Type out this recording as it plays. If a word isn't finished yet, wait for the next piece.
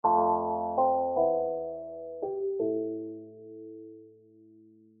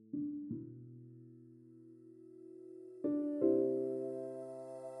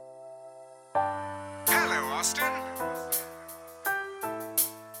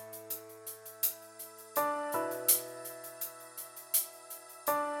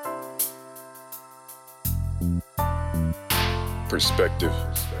Perspective.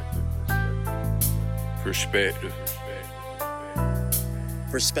 Perspective.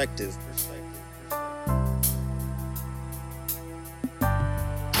 Perspective.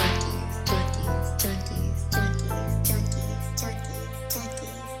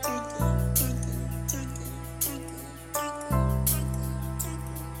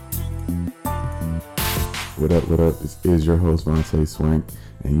 What up, what up? This is your host, Vontae Swank,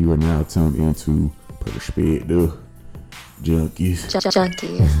 and you are now tuned into Perspective Junkies.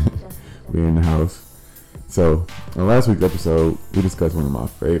 We're in the house. So, on last week's episode, we discussed one of my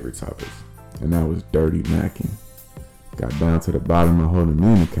favorite topics, and that was dirty macking. Got down to the bottom of holding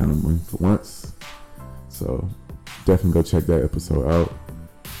me accountable for once. So, definitely go check that episode out.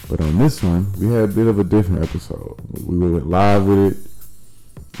 But on this one, we had a bit of a different episode. We went live with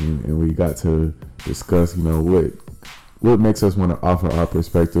it, and we got to discuss, what makes us want to offer our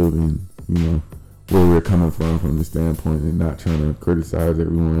perspective and, where we're coming from the standpoint, and not trying to criticize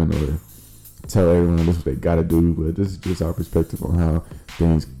everyone or tell everyone this is what they got to do, but this is just our perspective on how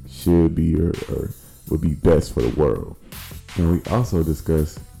things should be or would be best for the world. And we also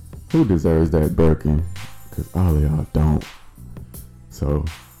discuss who deserves that Birkin, because all of y'all don't. So,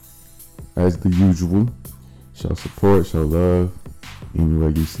 as the usual, show support, show love, any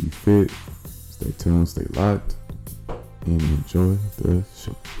way you see fit. Stay tuned, stay locked, and enjoy the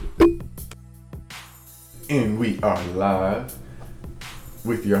show. And we are live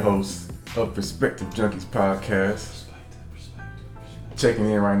with your host of Perspective Junkies podcast. Checking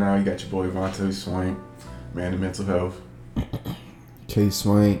in right now, you got your boy Vontae Swank, man of mental health. K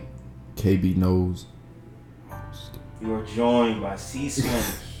Swank, KB Knows. You are joined by C Swank,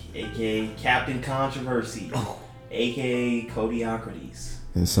 aka Captain Controversy, aka Kodiocrates.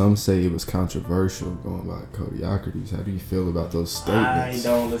 And some say it was controversial going by Kodiocrates. How do you feel about those statements? I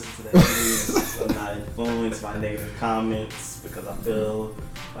don't listen to that news. I'm not influenced by negative comments because I feel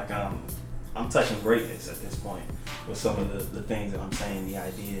like I'm touching greatness at this point with some of the things that I'm saying, the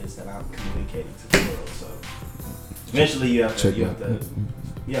ideas that I'm communicating to the world. So eventually you have to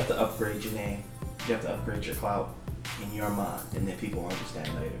upgrade your name. You have to upgrade your clout in your mind, and then people understand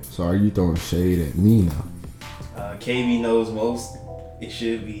later. So are you throwing shade at me now? KB knows most. It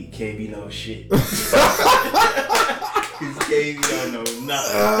should be KB knows shit. Because KB don't know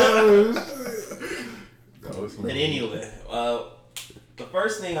nothing. But anyway, the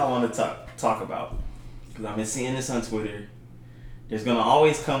first thing I want to talk about, because I've been seeing this on Twitter, there's going to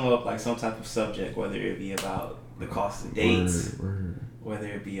always come up like some type of subject, whether it be about the cost of dates, whether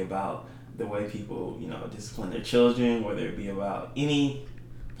it be about the way people, discipline their children, whether it be about any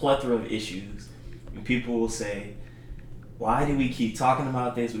plethora of issues. And people will say, why do we keep talking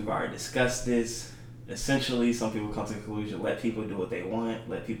about this? We've already discussed this. Essentially, some people come to the conclusion, let people do what they want,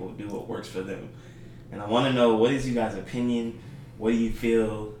 let people do what works for them. And I want to know, what is you guys' opinion? What do you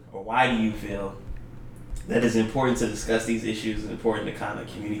feel, or why do you feel that it's important to discuss these issues? It's important to kind of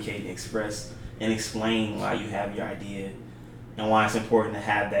communicate and express and explain why you have your idea, and why it's important to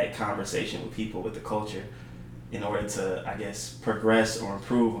have that conversation with people, with the culture, in order to, I guess, progress or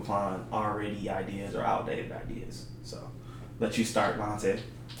improve upon already ideas or outdated ideas. So, let you start, Vontae.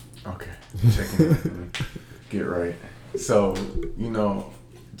 Okay, checking in. Get right. So,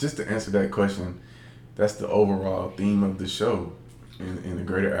 just to answer that question, that's the overall theme of the show. In a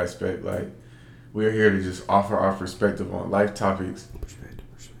greater aspect, like, we're here to just offer our perspective on life topics.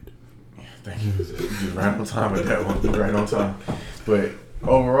 Perspective. Yeah, thank you. You just right on time with that one. Right on time. But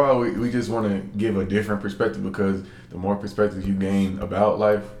overall, we just want to give a different perspective, because the more perspective you gain about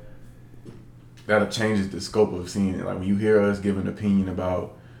life, that changes the scope of seeing it. Like, when you hear us give an opinion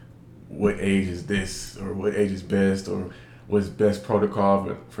about what age is this, or what age is best, or what's best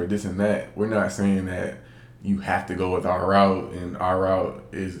protocol for this and that, we're not saying that you have to go with our route, and our route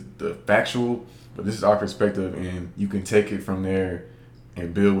is the factual, but this is our perspective, and you can take it from there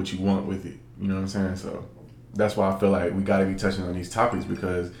and build what you want with it. You know what I'm saying? So that's why I feel like we got to be touching on these topics,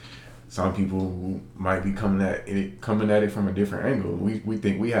 because some people who might be coming at it from a different angle. We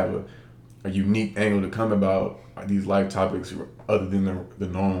think we have a unique angle to come about these life topics other than the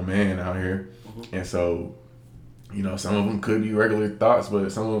normal man out here. Mm-hmm. And so, some of them could be regular thoughts,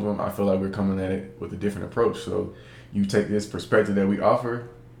 but some of them I feel like we're coming at it with a different approach. So you take this perspective that we offer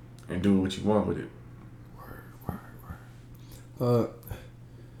and do what you want with it.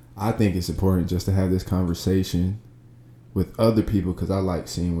 I think it's important just to have this conversation with other people, because I like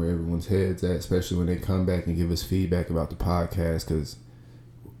seeing where everyone's head's at, especially when they come back and give us feedback about the podcast, because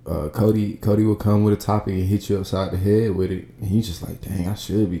Cody will come with a topic and hit you upside the head with it, and he's just like, dang, I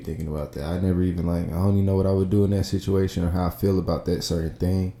should be thinking about that. I never even I don't even know what I would do in that situation or how I feel about that certain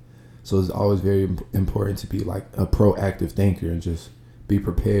thing. So it's always very important to be like a proactive thinker and just be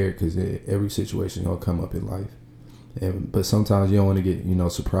prepared, because every situation gonna come up in life. But sometimes you don't want to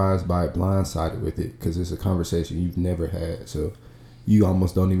get, surprised by it, blindsided with it, because it's a conversation you've never had. So you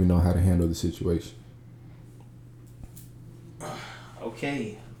almost don't even know how to handle the situation.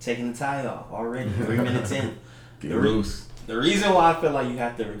 Okay, taking the tie off already. 3 minutes in. Get loose. The reason why I feel like you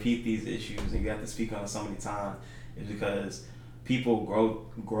have to repeat these issues and you have to speak on it so many times is because people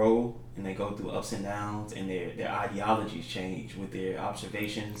grow and they go through ups and downs, and their ideologies change with their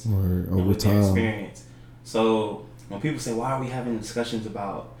observations and with their experience. So when people say, why are we having discussions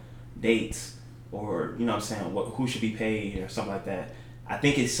about dates, or who should be paid or something like that, I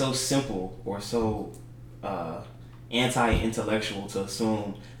think it's so simple or so anti-intellectual to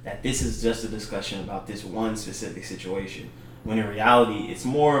assume that this is just a discussion about this one specific situation, when in reality it's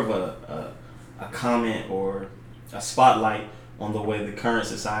more of a comment or a spotlight on the way the current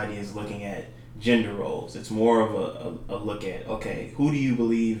society is looking at gender roles. It's more of a look at, okay, who do you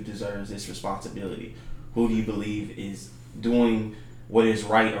believe deserves this responsibility? Who do you believe is doing what is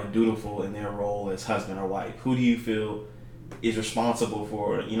right or dutiful in their role as husband or wife? Who do you feel is responsible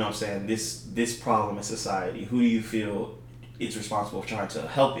for, this problem in society? Who do you feel is responsible for trying to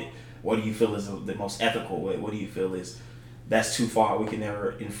help it? What do you feel is the most ethical way? What do you feel is that's too far? We can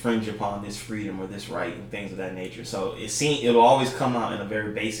never infringe upon this freedom or this right and things of that nature. So it'll always come out in a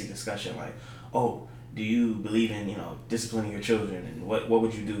very basic discussion, like, oh, do you believe in disciplining your children, and what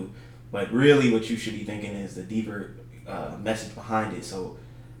would you do? But really, what you should be thinking is the deeper message behind it. So,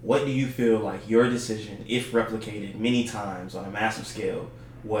 what do you feel like your decision, if replicated many times on a massive scale,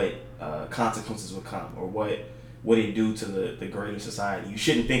 what consequences would come, or what would it do to the greater society? You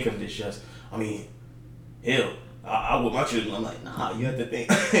shouldn't think of this just, hell, I with my children. I'm like, nah, you have to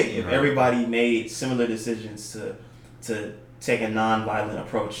think if everybody made similar decisions to take a non-violent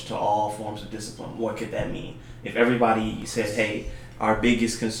approach to all forms of discipline, what could that mean? If everybody said, hey, our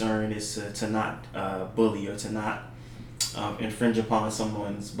biggest concern is to not bully or to not infringe upon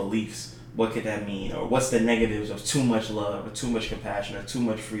someone's beliefs, what could that mean? Or what's the negatives of too much love, or too much compassion, or too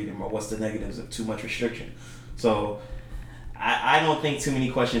much freedom? Or what's the negatives of too much restriction? So I don't think too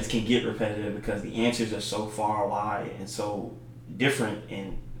many questions can get repetitive, because the answers are so far wide and so different,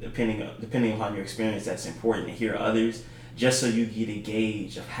 and depending upon your experience, that's important to hear others, just so you get a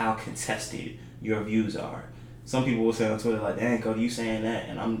gauge of how contested your views are. Some people will say on Twitter, like, dang, Cody, you saying that?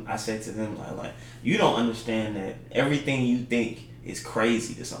 And I said to them, like, you don't understand that everything you think is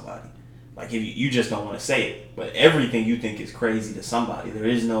crazy to somebody. Like, if you just don't want to say it, but everything you think is crazy to somebody.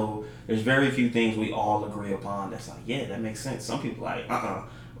 There's very few things we all agree upon that's like, yeah, that makes sense. Some people like,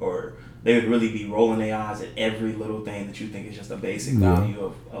 or they would really be rolling their eyes at every little thing that you think is just a basic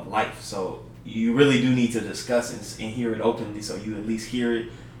value of life. So you really do need to discuss and hear it openly, so you at least hear it,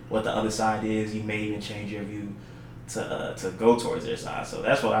 what the other side is. You may even change your view to go towards their side. So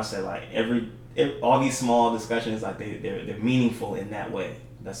that's what I said. Like all these small discussions, like they're meaningful in that way.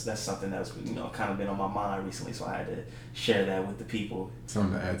 That's something that's kind of been on my mind recently. So I had to share that with the people.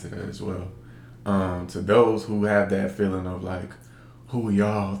 Something to add to that as well. To those who have that feeling of like, who are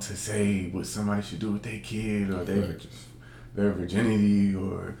y'all to say what somebody should do with their kid or their virginity,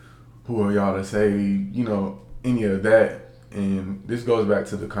 or who are y'all to say any of that? And this goes back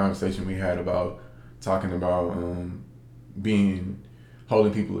to the conversation we had about talking about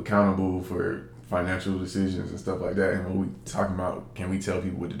holding people accountable for financial decisions and stuff like that. And when we talking about, can we tell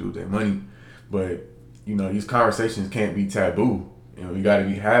people what to do with their money? But these conversations can't be taboo. You got to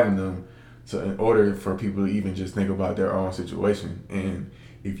be having them, so in order for people to even just think about their own situation. And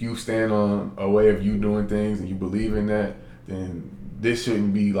if you stand on a way of you doing things and you believe in that, then this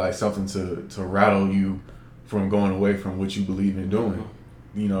shouldn't be like something to rattle you from going away from what you believe in doing.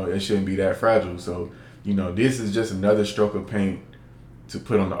 It shouldn't be that fragile. So, this is just another stroke of paint to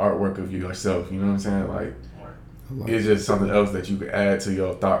put on the artwork of yourself. You know what I'm saying? Like it's just something else that you could add to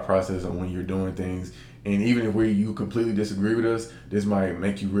your thought process on when you're doing things. And even if you completely disagree with us, this might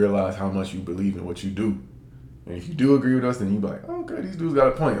make you realize how much you believe in what you do. And if you do agree with us, then you be like, oh, okay, these dudes got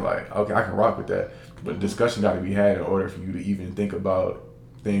a point. Like, okay, I can rock with that. But discussion got to be had in order for you to even think about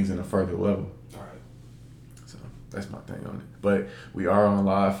things in a further level. All right. So that's my thing on it. But we are on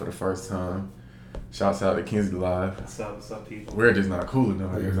live for the first time. Shouts out to Kenzie Live. What's up, people? We're just not cool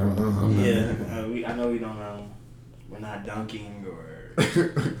enough. I know we don't. We're not dunking or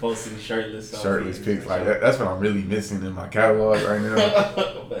posting shirtless pics like that. That's what I'm really missing in my catalog right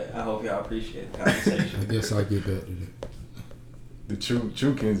now. But I hope y'all appreciate the conversation. I guess I'll get back to that. The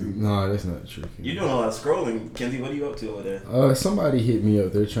true Kenzie. No, that's not true Kenzie. You're doing a lot of scrolling, Kenzie. What are you up to over there? Somebody hit me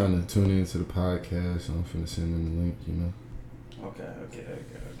up. They're trying to tune into the podcast, so I'm finna send them the link. Okay.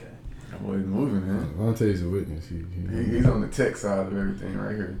 That boy's moving, man. Vontae's a witness. He's on the tech side of everything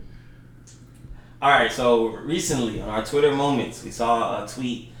right here. All right, so recently on our Twitter Moments, we saw a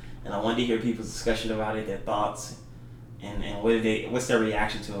tweet, and I wanted to hear people's discussion about it, their thoughts, and what's their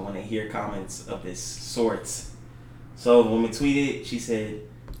reaction to it when they hear comments of this sorts. So the woman tweeted, she said,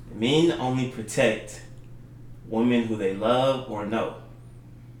 "Men only protect women who they love or know."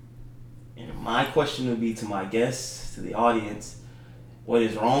 And my question would be to my guests, to the audience, what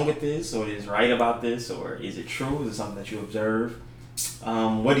is wrong with this, or is right about this, or is it true? Is it something that you observe?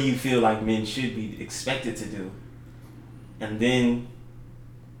 What do you feel like men should be expected to do? And then,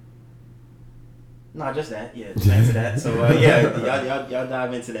 not just that, just answer that. So y'all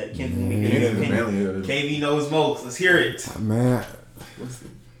dive into that. KB knows most. Let's hear it. Man,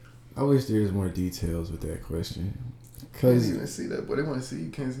 I wish there was more details with that question. Cause you didn't see that, but they want to see you,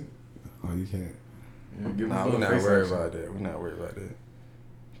 Kenzie. Oh, you can't. Yeah, we're not worried about that. We're not worried about that.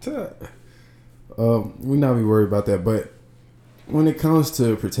 We're not be worried about that, but when it comes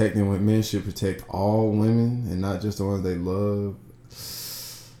to protecting women, men should protect all women and not just the ones they love.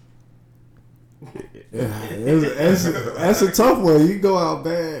 That's a tough one. You go out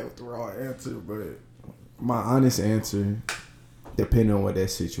bad with the wrong answer, but my honest answer, depending on what that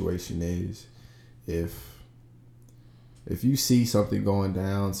situation is, if you see something going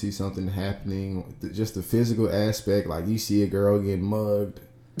down, see something happening, just the physical aspect, like you see a girl getting mugged.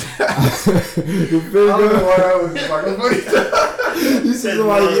 I don't know why I was like, you see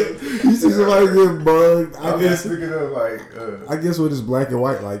somebody get bugged. I guess when it's black and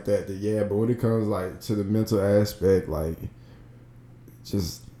white like that, then yeah. But when it comes like to the mental aspect, like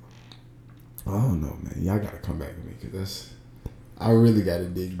just I don't know, man. Y'all gotta come back to me because I really gotta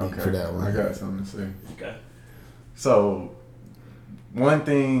dig deep for that one. I got something to say. Okay. So one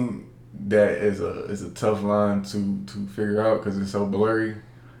thing that is a tough line to figure out because it's so blurry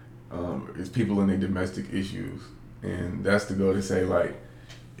is people in their domestic issues, and that's to go to say like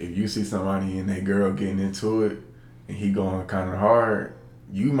if you see somebody and that girl getting into it and he going kind of hard,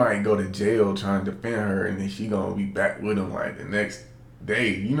 you might go to jail trying to defend her, and then she gonna be back with him like the next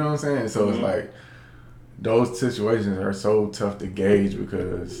day. You know what I'm saying? So It's like those situations are so tough to gauge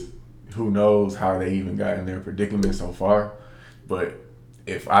because who knows how they even got in their predicament so far. But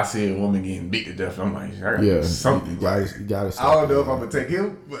if I see a woman getting beat to death, I'm like, I gotta do something. You gotta I don't know if I'm gonna take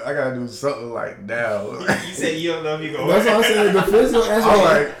him, but I gotta do something like now. You said you don't know if you go. That's what I'm saying. The physical aspect. I'm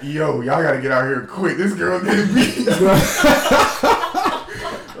like, yo, y'all gotta get out here quick. This girl getting beat.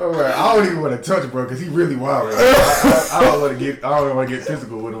 I'm like, I don't even want to touch bro because he really wild. Right? I don't want to get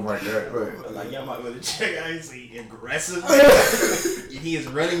physical with him like that. But like y'all might want to check out. He's aggressive. He is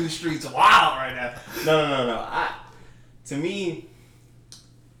running the streets wild right now. No. To me,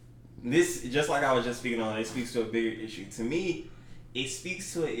 this, just like I was just speaking on, it speaks to a bigger issue. To me, it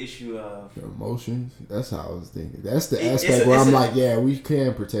speaks to an issue of emotions. That's how I was thinking. That's the aspect where I'm like, yeah, we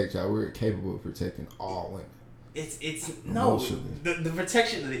can protect y'all. We're capable of protecting all women. It's no, the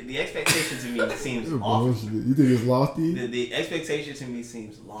protection, the expectation to me seems lofty. You think it's lofty? The expectation to me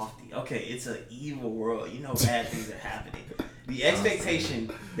seems lofty. Okay, it's an evil world. You know, bad things are happening. The expectation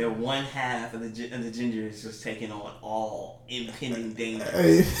that one half of the ginger is just taking on all impending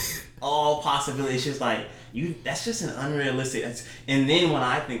dangers, all possibilities. It's just like that's just an unrealistic. And then when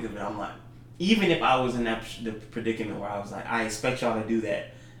I think of it, I'm like, even if I was in the predicament where I was like, I expect y'all to do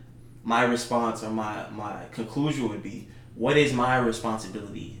that, my response or my conclusion would be, what is my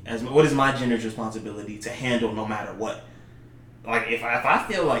responsibility? What is my gender's responsibility to handle no matter what? Like, if I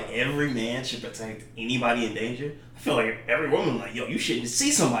feel like every man should protect anybody in danger, I feel like every woman, like, yo, you shouldn't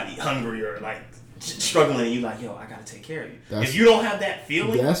see somebody hungry or, like, struggling, and you like, yo, I gotta take care of you. If you don't have that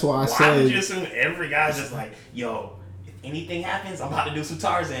feeling, that's why why would you assume every guy's just like, yo, if anything happens, I'm about to do some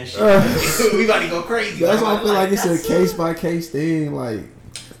Tarzan shit. We about to go crazy. That's why I feel like it's a case-by-case thing, like...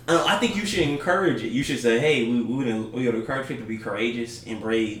 I think you should encourage it. You should say, hey, we would encourage people to be courageous and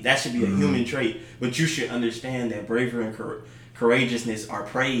brave. That should be a human trait. But you should understand that bravery and courageousness are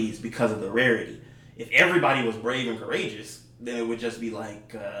praised because of the rarity. If everybody was brave and courageous, then it would just be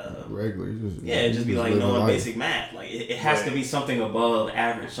like... regular. It'd just be like knowing basic math. Like it has to be something above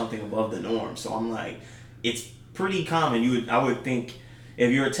average, something above the norm. So I'm like, it's pretty common. I would think,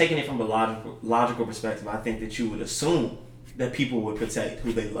 if you were taking it from a logical perspective, I think that you would assume that people would protect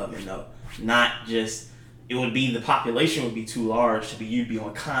who they love and know. Not just, it would be, the population would be too large to be, you'd be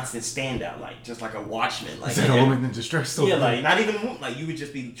on constant standout, like, just like a watchman. Like, is that a woman in distress? Yeah, like, not even, like, you would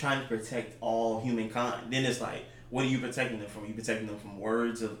just be trying to protect all humankind. Then it's like, what are you protecting them from? Are you protecting them from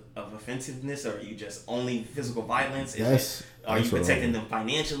words of offensiveness, or are you just only physical violence? Are you protecting them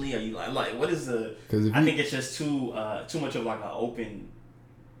financially? Are you like what is the? I think it's just too much of like an open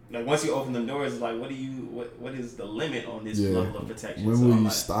Like once you open them doors, it's like what is the limit on this level of protection? When will you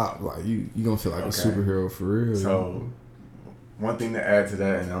stop? Like you gonna feel like a superhero for real. So one thing to add to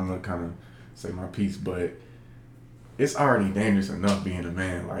that, and I'm gonna kind of say my piece, but it's already dangerous enough being a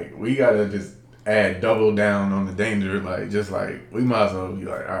man. Like we gotta just double down on the danger. Like just like we might as well be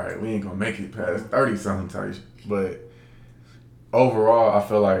like, all right, we ain't gonna make it past 30 something type. But overall, I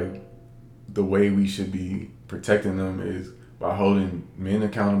feel like the way we should be protecting them is by holding men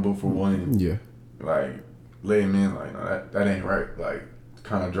accountable for one. Yeah. Like letting men like, no, that ain't right. Like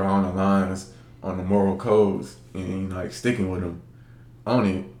kind of drawing the lines on the moral codes and like sticking with them on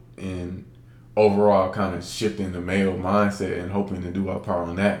it, and overall kind of shifting the male mindset and hoping to do our part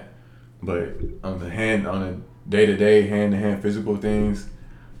on that. But on the day-to-day, hand-to-hand physical things,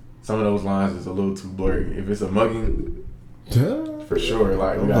 some of those lines is a little too blurry. If it's a mugging, for sure,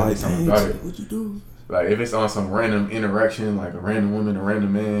 like we gotta do something about it. What you do? Like if it's on some random interaction, like a random woman, a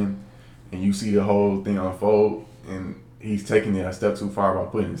random man, and you see the whole thing unfold, and he's taking it a step too far by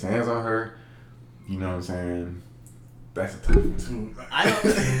putting his hands on her, you know what I'm saying? That's a tough one too. I don't.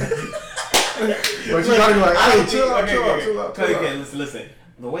 But you gotta be like, hey, chill out. Okay, listen.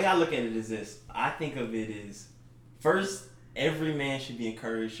 The way I look at it is this. I think of it as, first, every man should be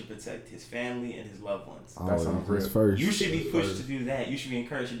encouraged to protect his family and his loved ones. That's on the first. You should be pushed to do that. You should be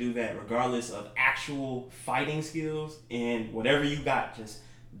encouraged to do that regardless of actual fighting skills, and whatever you got, just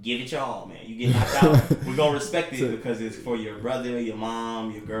give it your all, man. You get knocked out, we're going to respect it because it's for your brother, your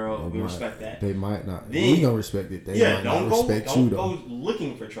mom, your girl. We respect that. They might not. Then, we don't respect it. They might don't not respect you, though. go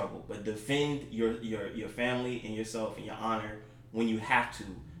looking for trouble, but defend your family and yourself and your honor when you have to,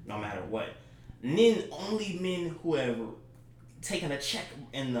 no matter what. And then only men who have taken a check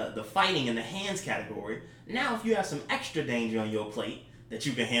in the fighting in the hands category, now if you have some extra danger on your plate that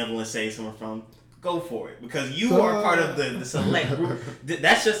you can handle and save someone from, go for it. Because you are part of the select group.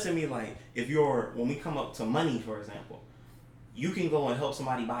 That's just to me like, when we come up to money, for example, you can go and help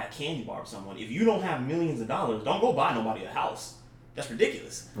somebody buy a candy bar or someone. If you don't have millions of dollars, don't go buy nobody a house. That's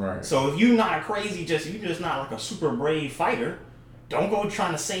ridiculous. Right. So if you're not crazy, you're just not like a super brave fighter, don't go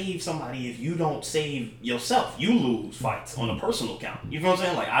trying to save somebody if you don't save yourself. You lose fights on a personal count. You know what I'm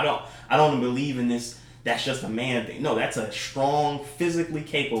saying? Like I don't believe in this. That's just a man thing. No, that's a strong, physically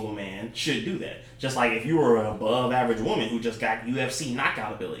capable man should do that. Just like if you were an above average woman who just got UFC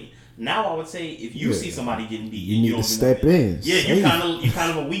knockout ability. Now I would say if you see somebody getting beat, you need to step in. Yeah, you're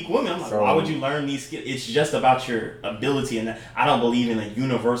kind of a weak woman. I'm like, why would you learn these skills? It's just about your ability, and I don't believe in a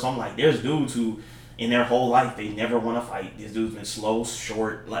universal. I'm like, there's dudes who in their whole life they never want to fight. This dude's been slow,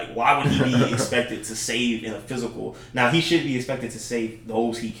 short. Like, why would he be expected to save in a physical? Now he should be expected to save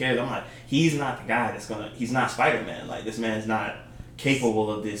those he cares. I'm like, he's not the guy he's not Spider-Man. Like, this man's not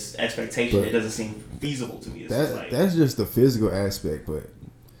capable of this expectation. But it doesn't seem feasible to me. That's just the physical aspect. But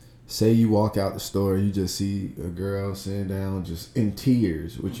say you walk out the store, you just see a girl sitting down just in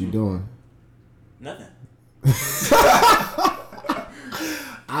tears. What you doing? Nothing.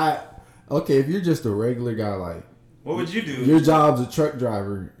 Okay, if you're just a regular guy, like, what would you do? Your job's a truck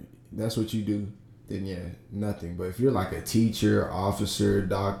driver. That's what you do. Then yeah, nothing. But if you're like a teacher, officer,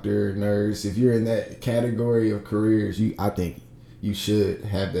 doctor, nurse, if you're in that category of careers, I think you should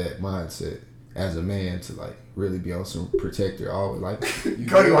have that mindset as a man to like really be on some protector. Always like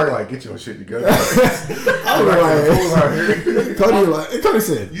Cody Mark, like, get your shit together. Cody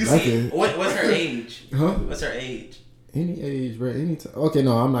said, you see, what's her age? Huh? What's her age? Any age, bro. Any time. Okay,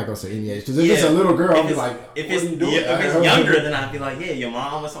 no, I'm not gonna say any age because if it's a little girl, I'll be like, if it's younger, then I'd be like, yeah, your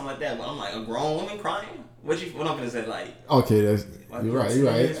mom or something like that. But I'm like, a grown woman crying. What I'm gonna say, like? Okay, you're right. You're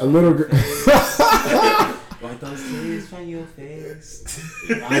right. A little girl. Wipe those tears from your face.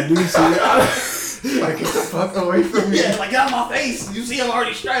 I do see it. Like, get the fuck away from me. Yeah, like, get out of my face. You see, I'm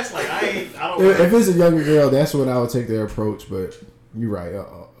already stressed. Like, I don't. If it's a younger girl, that's when I would take their approach. But you're right.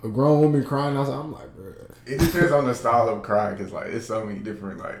 A grown woman crying outside, I'm like, bro. It depends on the style of crying, because like it's so many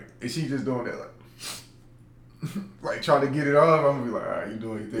different. Like, is she just doing that like trying to get it off? I'm gonna be like, all right, you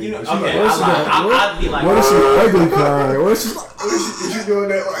doing anything? You know, okay, I'd be like, what is she ugly crying? What is she? Is she doing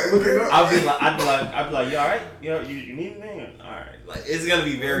that like looking up? I'd be like, you all right? You need anything? All right. Like, it's gonna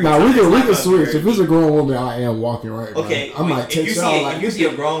be very. Nah, we can switch. If it's a grown woman, I am walking right. Okay, I might take y'all. If you see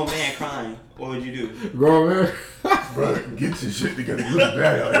a grown man crying, what would you do? Grown man. Bro, get your shit together. You look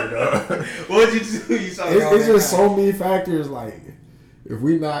bad out here, dog. What would you do? It's just so many factors. Like, if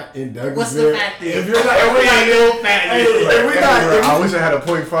we not in Douglasville, what's the factor? If we're not, I wish I had a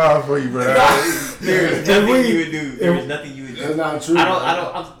 0.5 for you, bro. There's nothing you would do. There's nothing you would do. That's not true. I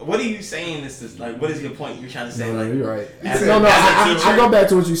don't. What are you saying? This is like. What is your point? You're trying to say? No, like, you're right. As a teacher, I go back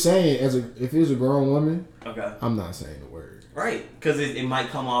to what you're saying. If it's a grown woman, okay, I'm not saying the word. Right, because it might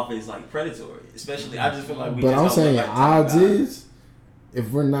come off as like predatory, especially. I just feel like we. But just I'm don't saying like odds is, if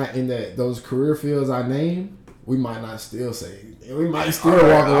we're not in those career fields I named, we might not still say it. We might still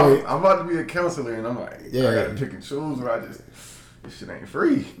walk away. I'm about to be a counselor, and I'm like, I gotta pick and choose, or I just this shit ain't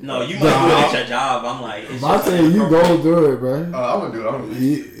free. No, you might do it at your job. I'm like, if I tell you go do it, bro. I'm gonna do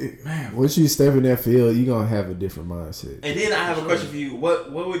it. Man, once you step in that field, you gonna have a different mindset. And then I have a question for you.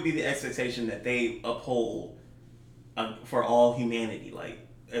 What would be the expectation that they uphold for all humanity, like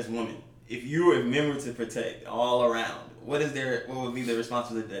as women? If you were men were to protect all around, what would be the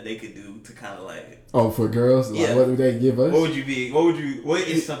responsibility that they could do to kind of like? Oh, for girls, like, what would they give us? What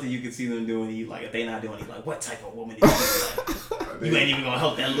is something you could see them doing? You like if they not doing it, like what type of woman is like, you ain't even gonna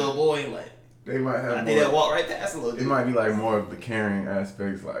help that little boy, like. They might have. I did that walk right past a little bit. It might be like more of the caring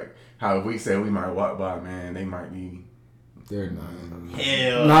aspects, like how if we say we might walk by, man, they might be. They're not.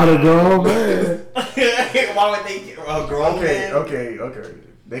 Hell. Not a grown man. Why would they a grown man? Okay.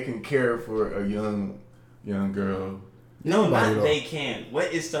 They can care for a young girl. No, not they can.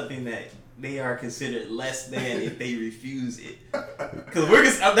 What is something that they are considered less than if they refuse it? Because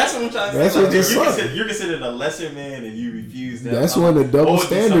that's what I'm trying to say. You're considered a lesser man and you refuse that. That's when the double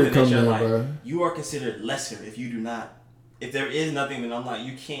standard comes in, like, bro. You are considered lesser if you do not. If there is nothing, then I'm like,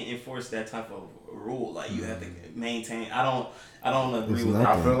 you can't enforce that type of rule. Like you have to maintain. I don't agree with that.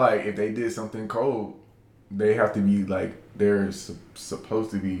 I feel like if they did something cold, they have to be like they're supposed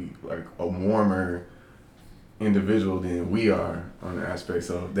to be like a warmer individual than we are on the aspect.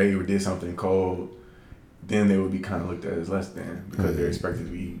 So if they did something cold, then they would be kind of looked at as less than because they're expected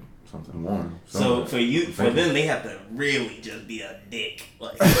to be something warm. So for them, they have to really just be a dick.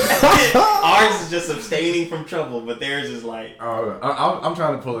 Like ours is just abstaining from trouble, but theirs is like, I'm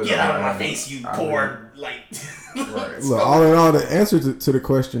trying to pull it. Get out of my face, you poor like. Right. Look, all in all, the answer to the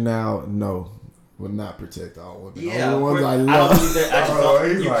question now, no. Would not protect all women. Yeah, all the ones I love.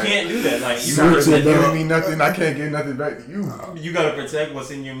 You like, can't do that. Like you gotta protect giving me nothing. I can't give nothing back to you. You gotta protect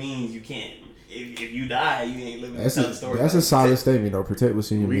what's in your means. You can't. If you die, you ain't living to tell the story. That's a solid statement, though. Protect what's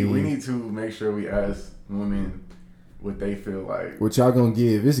in your means. We need to make sure we ask women what they feel like. What y'all gonna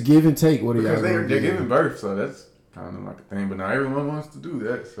give? It's give and take. What are y'all gonna give? They're giving birth, so that's kind of like a thing. But not everyone wants to do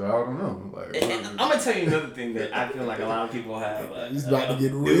that, so I don't know. Like, and I'm gonna tell you another thing that I feel like a lot of people have. It's about to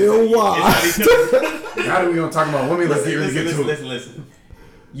get real wild. Now that we gonna talk about women, let's get to it. Listen.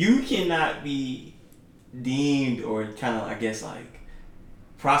 You cannot be deemed or kind of, I guess, like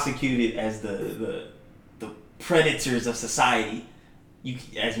prosecuted as the predators of society. You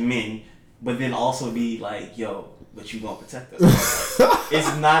as men, but then also be like, yo, but you gonna protect us. Like,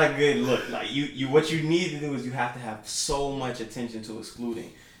 it's not a good look. Like you what you need to do is you have to have so much attention to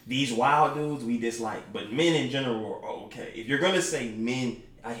excluding these wild dudes we dislike, but men in general are okay. If you're gonna say men,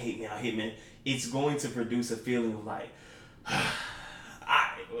 I hate men, it's going to produce a feeling of like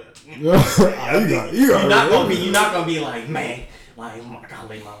you're not gonna be like, man, like I gotta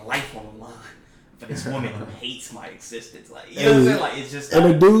lay my life on the line for this woman who hates my existence. Like, you know what I'm saying? Like, it's just. And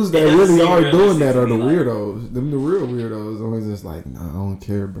the dudes that really are doing that are the weirdos. Them the real weirdos. Always just like, nah, I don't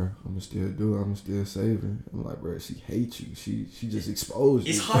care, bro. I'm gonna still do it. I'm gonna still save her. I'm like, bro, she hates you. She just exposed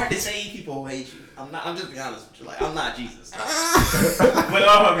you. It's hard to say people who hate you. I'm just being honest with you. Like, I'm not Jesus. But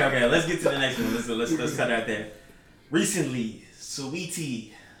okay. Let's get to the next one. Let's cut out there. Recently,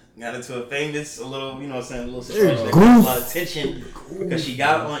 Saweetie got into a little situation that got a lot of attention because she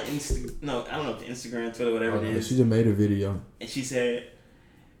got on I don't know if Instagram, Twitter, whatever it is. She just made a video. And she said,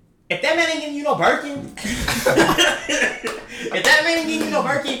 if that man ain't giving you no Birkin,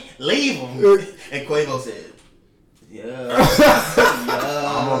 leave him. And Quavo said, yeah.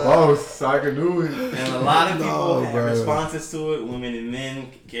 I'm a boss, so I can do it. And a lot of people have responses to it, women and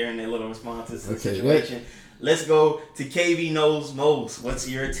men carrying their little responses to the situation. Let's go to KV Knows Most. What's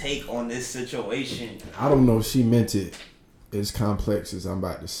your take on this situation? I don't know if she meant it as complex as I'm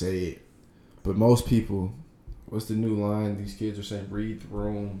about to say it. But most people, what's the new line these kids are saying? Read the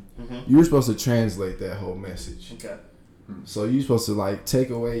room. Mm-hmm. You're supposed to translate that whole message. Okay. So you're supposed to like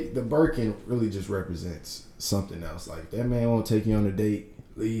take away, the Birkin really just represents something else. Like, that man won't take you on a date,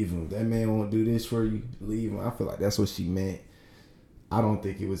 leave him. That man won't do this for you, leave him. I feel like that's what she meant. I don't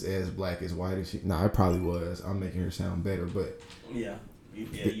think it was as black as white as she. Nah, it probably was. I'm making her sound better, but you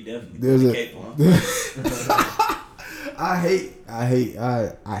definitely. There's I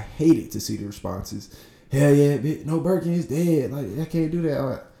hate it to see the responses. Hell yeah, bitch, no Birkin is dead. Like, I can't do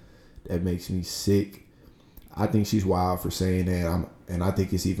that. That makes me sick. I think she's wild for saying that. And I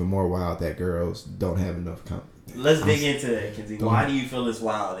think it's even more wild that girls don't have enough confidence. Let's dig into that, Kenzie. Why do you feel it's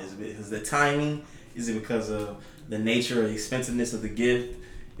wild? Is it because the timing? Is it because of the nature or the expensiveness of the gift?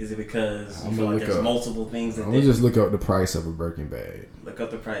 Is it because you I'm feel gonna like there's look up- multiple things that I'm they gonna just look up the price of a Birkin bag. look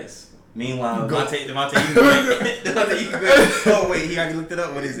up the price? Meanwhile, Go. Devontae, you can Devontae, you can go. Oh wait, he already looked it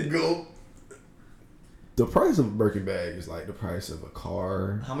up. What is it? Go. The price of a Birkin bag is like the price of a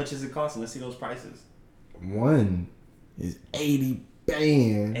car. How much is it costing? Let's see those prices. One is 80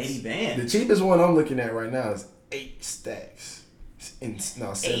 bands. 80 The bands. cheapest one I'm looking at right now is 8 stacks.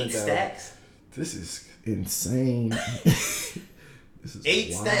 No, 7 8 stacks. This is insane. This is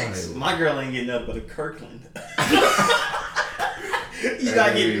 8 wild. stacks. My girl ain't getting nothing but a Kirkland. You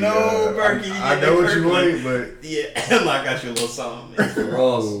not getting no Birkin. You I get know the what you Kirkland. want, but Yeah, I got you a little something. It's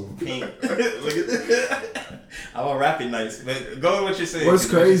Ross pink. Look at that. I'm gonna wrap it nice, but go with what you're saying. What's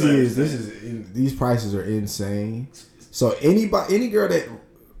What you're crazy saying. is these prices are insane. So any girl that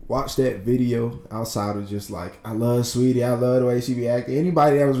watched that video outside of just like I love Sweetie, I love the way she be acting.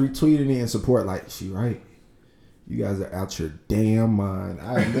 Anybody that was retweeting it in support, like she right. You guys are out your damn mind.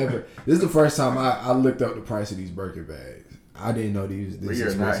 I've never. This is the first time I looked up the price of these Birkin bags. I didn't know these. we This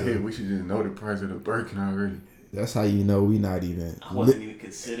are not expensive. here. We should just know the price of the Birkin already. That's how you know we not even. I wasn't even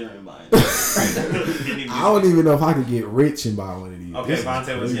considering buying it. I don't even know if I could get rich and buy one of these. Okay, This is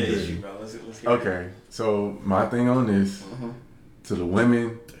Vontae, what's your crazy. issue, bro? Let's hear it. Okay, so my thing on this, to the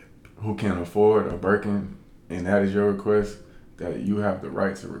women who can afford a Birkin, and that is your request, that you have the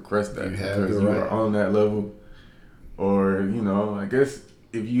right to request that You have because the you right. are on that level. Or, you know, I guess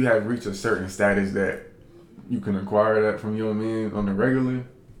if you have reached a certain status that you can acquire that from your men on the regular,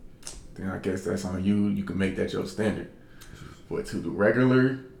 then I guess that's on you. You can make that your standard. But to the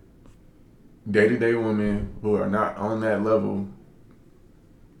regular day-to-day women who are not on that level,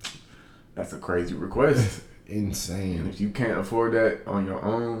 that's a crazy request. And Insane. if you can't afford that on your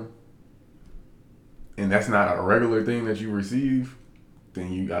own, and that's not a regular thing that you receive,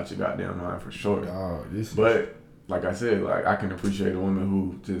 then you got your goddamn mind for sure. Oh, this. But like I said, like I can appreciate a woman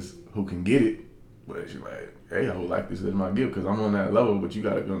who can get it, but she's like, hey, I would like this as my gift because I'm on that level, but you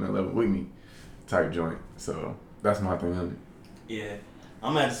got to be on that level with me, type joint. So that's my thing on it. Yeah,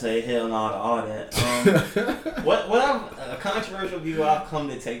 I'm gonna have to say hell no to all that. What a controversial view I've come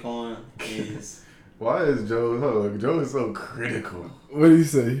to take on is Why is Joe is so critical? What do you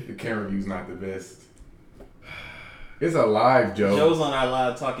say? The camera view's not the best. It's a live Joe. Joe's on our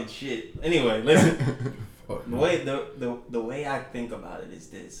live talking shit. Anyway, listen. Fuck The no. way the way I think about it is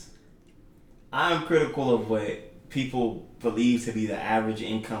this. I'm critical of what people believe to be the average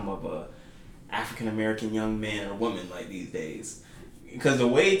income of a African American young man or woman like these days. Because the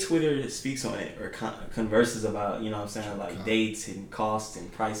way Twitter speaks on it or converses about, you know what I'm saying, like dates and costs and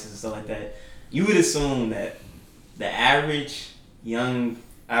prices and stuff like that, you would assume that the average young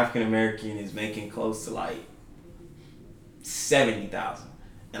African American is making close to like $70,000.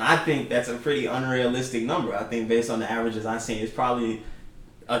 And I think that's a pretty unrealistic number. I think based on the averages I've seen, it's probably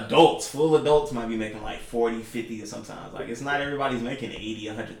adults, full adults might be making like 40, 50 or sometimes. Like it's not everybody's making 80,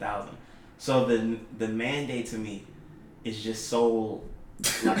 100,000. So the mandate to me is just so,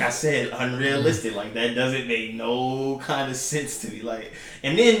 like I said, unrealistic. Like that doesn't make no kind of sense to me. Like,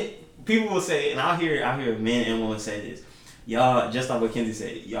 and then people will say, and I'll hear men and women say this, y'all, just like what Kenzie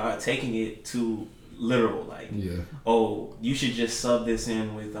said, y'all are taking it too literal. Like, Yeah. oh, you should just sub this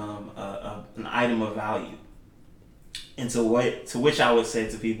in with an item of value. And to which I would say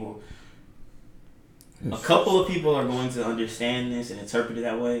to people, a couple of people are going to understand this and interpret it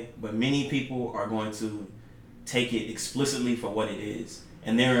that way, but many people are going to take it explicitly for what it is,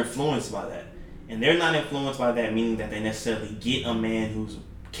 and they're influenced by that. And they're not influenced by that meaning that they necessarily get a man who's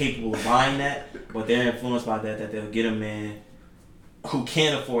capable of buying that, but they're influenced by that they'll get a man who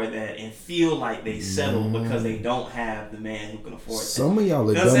can't afford that and feel like they settle because they don't have the man who can afford that. Some of y'all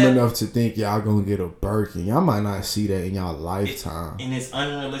are Does dumb that- enough to think y'all gonna get a Birkin. Y'all might not see that in y'all lifetime. And it's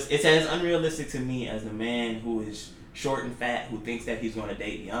unrealistic. It's as unrealistic to me as the man who is short and fat who thinks that he's going to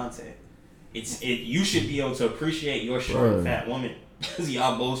date Beyonce. You should be able to appreciate your short and fat woman because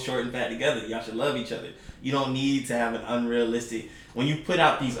y'all both short and fat together. Y'all should love each other. You don't need to have an unrealistic. When you put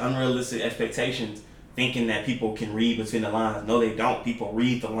out these unrealistic expectations, thinking that people can read between the lines. No, they don't. People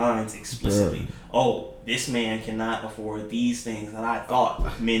read the lines explicitly. Oh, this man cannot afford these things that I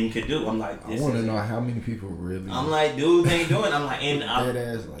thought men could do. I'm like, I want to know how many people really. I'm like, dude, they ain't doing. I'm like, and Dead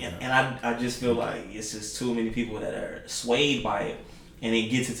ass like I just feel like it's just too many people that are swayed by it, and it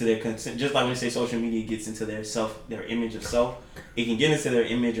gets into their consent. Just like when you say social media gets into their image of self, it can get into their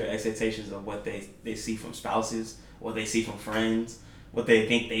image or expectations of what they see from spouses, what they see from friends, what they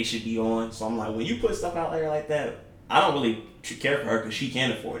think they should be on. So I'm like, when you put stuff out there like that, I don't really care for her because she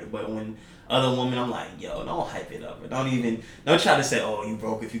can't afford it. But when other women, I'm like, yo, don't hype it up. Or don't try to say, oh, you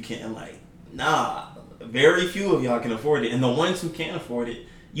broke if you can't. I'm like, nah, very few of y'all can afford it. And the ones who can't afford it,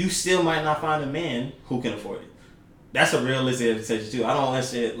 you still might not find a man who can afford it. That's a realistic expectation too. I don't want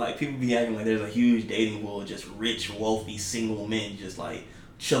shit like people be acting like there's a huge dating pool of just rich, wealthy, single men just like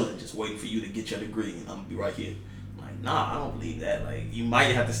chilling, just waiting for you to get your degree and I'm gonna be right here. Like, nah, I don't believe that. Like, you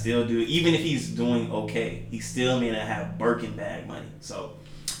might have to still do it. Even if he's doing okay, he still may not have Birkin bag money. So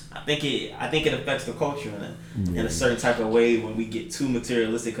I think it affects the culture in a certain type of way when we get too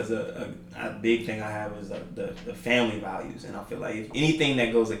materialistic. Because a big thing I have is the family values, and I feel like if anything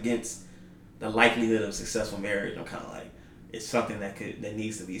that goes against the likelihood of successful marriage, I'm kind of like, it's something that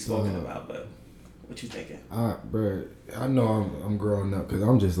needs to be spoken about. But what you thinking? Bro, I know I'm growing up because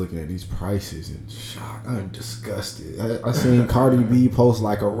I'm just looking at these prices and shocked. I'm disgusted. I seen Cardi B post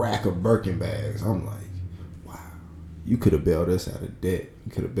like a rack of Birkin bags. I'm like, wow, you could have bailed us out of debt.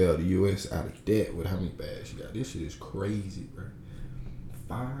 You could have bailed the U.S. out of debt with how many bags you got. This shit is crazy, bro.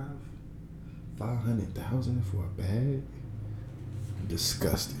 $500,000 for a bag?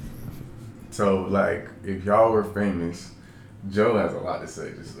 Disgusting. So, like, if y'all were famous, Joe has a lot to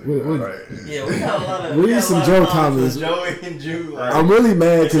say. Just like, right? Yeah, we got a lot of. Read some Joe comments. Joe and Drew. Like, I'm really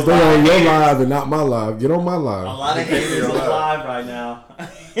mad because they're on your live and not my live. Get on my live. A lot of haters on live right now. I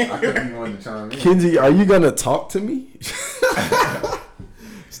couldn't even want to chime in. Kenzie, are you gonna talk to me?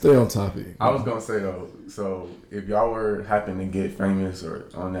 Stay on topic. I was gonna say though, so if y'all were happen to get famous or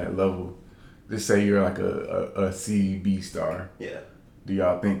on that level, just say you're like a CB star. Yeah. Do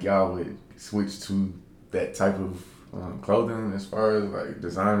y'all think y'all would switch to that type of clothing as far as like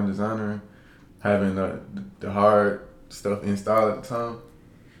designer, having the hard stuff in style at the time?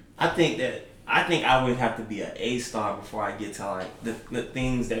 I think I would have to be an A star before I get to like the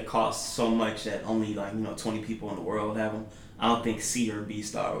things that cost so much that only 20 people in the world have them. I don't think C or B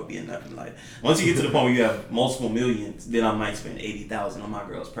star would be enough. Like once you get to the point where you have multiple millions, then I might spend $80,000 on my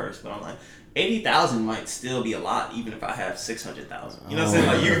girl's purse. But I'm like, $80,000 might still be a lot, even if I have $600,000. You know what I'm saying?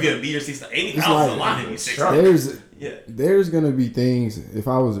 Like you could get a B or C star. $80,000 is a lot if you $600,000. There's gonna be things. If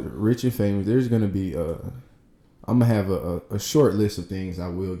I was rich and famous, there's gonna be I'm gonna have a short list of things I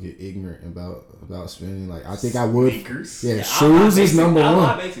will get ignorant about spending. Like I think I would. Sneakers. Yeah, shoes is number one.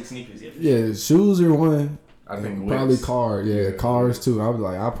 I basic sneakers. Yeah, shoes are one. I think probably car. Yeah, cars too. I was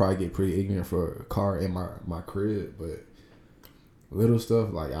like, I'll probably get pretty ignorant for a car in my crib, but little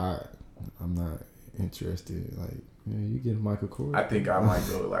stuff like I'm not interested. Like, you get a Michael Kors. I think I might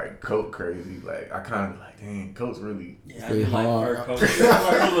go like coat crazy. Like I kind of like, dang, coats really. Yeah, I like fur coats.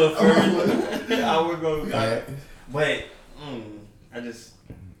 I would go with that. But I just.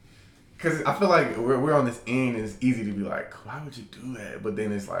 Because I feel like we're on this end and it's easy to be like, why would you do that? But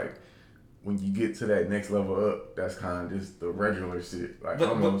then it's like, when you get to that next level up, that's kind of just the regular shit. Like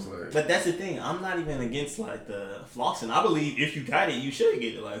but that's the thing. I'm not even against like the flossing. I believe if you got it, you should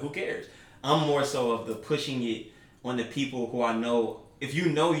get it. Like who cares? I'm more so of the pushing it on the people who I know. If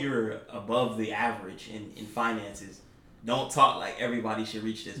you know you're above the average in finances, don't talk like everybody should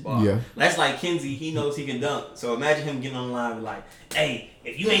reach this bar. Yeah. That's like Kenzie. He knows he can dunk. So imagine him getting on live like, hey,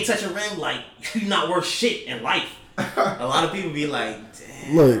 if you ain't touch a rim, like you're not worth shit in life. A lot of people be like,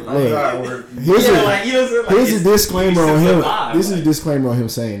 damn. Look. Here's a disclaimer on him. This is a disclaimer on him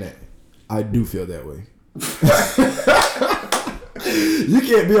saying that. I do feel that way. You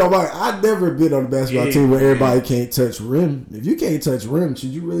can't be on my. I've never been on a basketball team where everybody can't touch rim. If you can't touch rim, should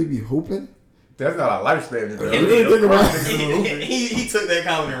you really be hooping? That's not a life standard. He took that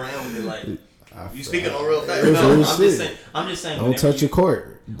comment around with it like, you speaking on real facts. No, I'm just saying. Don't touch your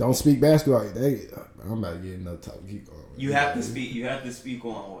court. Don't speak basketball. I'm about to get another topic. Keep going. You have to speak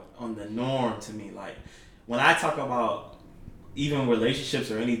on the norm to me. Like when I talk about even relationships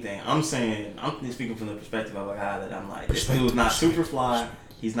or anything, I'm speaking from the perspective of a guy that I'm like, this dude's not super fly.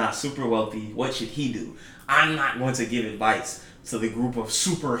 He's not super wealthy. What should he do? I'm not going to give advice to the group of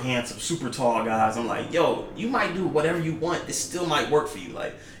super handsome, super tall guys. I'm like, yo, you might do whatever you want. This still might work for you.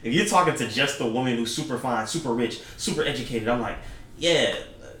 Like if you're talking to just a woman who's super fine, super rich, super educated, I'm like, yeah.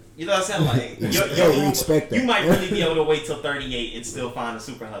 You know what I'm saying? Like, you might really be able to wait till 38 and still find a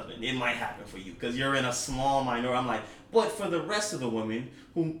super husband. It might happen for you because you're in a small minority. I'm like, but for the rest of the women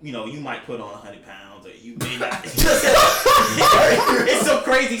who, you might put on 100 pounds or you may not. It's some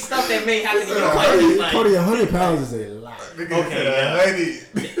crazy stuff that may happen in your life. Like, 100 pounds is a lot. Okay,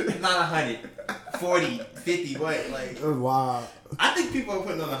 not 100, 40, 50, but like. That's wild. I think people are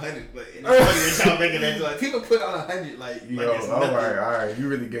putting on 100, but it's funny that y'all making that like people put on 100 like. Yo, all right, you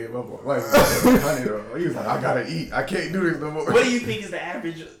really gave up on like 100 though. He was like, I gotta eat, I can't do this no more. What do you think is the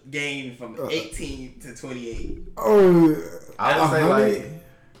average gain from 18 to 28? I would say like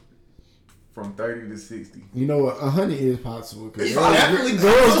from 30 to 60. You know what? 100 is possible. Cause definitely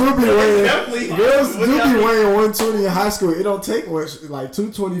girls do be weighing. Definitely Girls possible. do be weighing 120 in high school. It don't take much. Like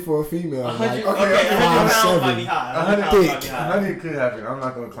 220 for a female. 100, Like, okay, 100 pounds 5'7". might be high. 100 pounds might be high. 100 could happen. I'm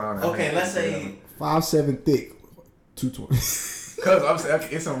not gonna clown that. Okay, let's say 5'7" thick. 220. Because I'm saying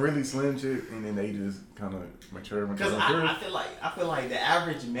it's some really slim shit, and then they just kind of mature. because I feel like the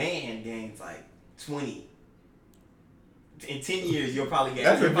average man gains like 20. In 10 years, you'll probably gain.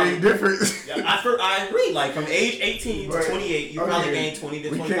 That's a big difference. I agree. Like from age 18 to Right. 28, you probably gain 20 to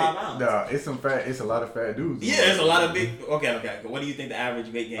 25 pounds. Nah, it's a lot of fat dudes. Yeah, there's a lot of big. Okay. What do you think the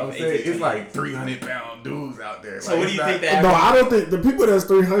average weight gain? I'm for saying 18 to it's 28? like 300-pound dudes out there. So Like, what do you it's think the not- average? No, I don't think the people that's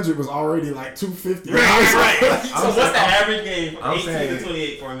 300 was already like 250. Right. So I'm what's the saying- average gain from I'm 18 saying to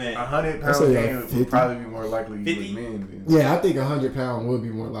 28 for a man? 100 I pound say like gain 50. would probably be more likely 50? with men. Than Yeah, I think 100 pound would be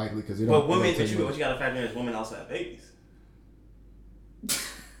more likely because it don't. But women, it don't take what you got to factor in is women also have babies. much.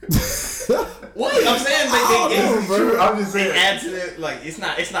 What I'm saying, I they don't know, bro. I'm just they saying. add to it. Like it's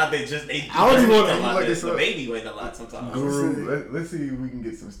not they just they. I don't even eat wanna a lot. look There's this the up. baby weight a lot sometimes. Let's see if we can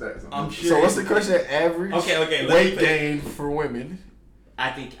get some stats on I'm this. sure. So what's the question? Average Okay, let me weight put it- gain for women.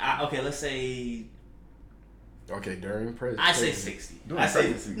 I think. Okay, let's say. Okay, during pregnancy. I say 60. During I say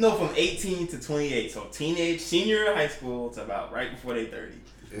pregnancy. no, from 18 to 28. So teenage, senior year of high school to about right before they 30.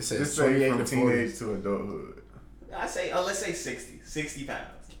 It says Just say 28 from to 40 teenage to adulthood. I say, let's say 60 pounds.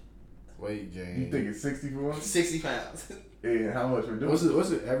 weight gain. You think it's 60 for one? 60 pounds. And how much we're doing? What's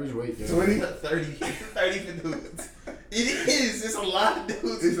the average weight gain? 20? 30 for dudes. It is. It's a lot of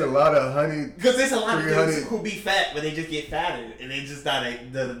dudes. It's a lot of honey. Because there's a lot of 300. dudes who be fat, but they just get fatter, and they just not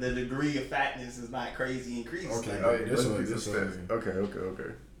the degree of fatness is not crazy increased. Okay. Like, Okay, this let's one- get this some one. stats.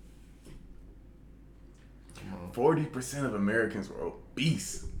 Okay. Come on. 40% of Americans were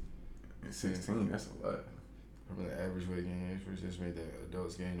obese in 16. That's a lot. From the average weight gain, which just made the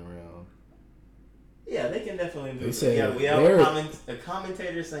adults gain around. yeah, they can definitely They lose. say Yeah, we have they're- a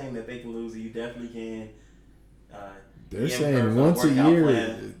commentator saying that they can lose it. You definitely can. They're DM saying her for the once a workout year,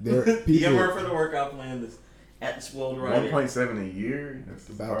 plan. there DM people her for the workout plan. This at the Spoiled Rider. 1.7 a year? That's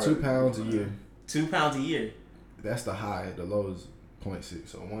about hard. 2 pounds a year. 2 pounds a year. That's the high. The low is 0.6.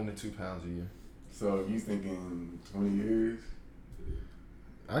 So 1 to 2 pounds a year. So if you thinking 20 years,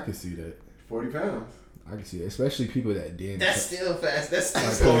 I can see that. 40 pounds. I can see that, especially people that didn't. That's still fast. That's Like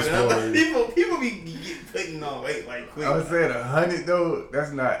still going up. post-forward. People be putting on weight like quick. I was saying 100 though,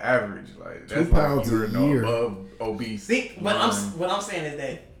 that's not average. Like 2 that's pounds like you're a year. above obese. What line. I'm saying is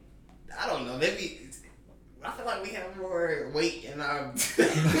that I don't know. Maybe I feel like we have more weight in our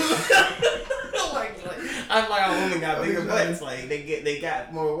I feel like our women got bigger butts. Like they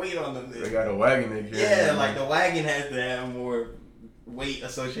got more weight on them. They got a wagon they carry. Yeah, like the wagon has to have more weight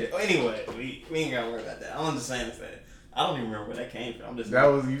associated. Anyway, we ain't gotta worry about that. I'm just saying that. I don't even remember where that came from. I'm just That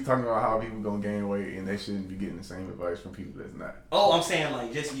was you talking about how people gonna gain weight and they shouldn't be getting the same advice from people that's not. Oh, I'm saying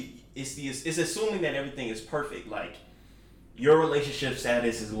like just it's assuming that everything is perfect. Like your relationship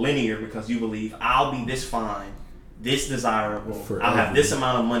status is linear because you believe I'll be this fine, this desirable, Forever. I'll have this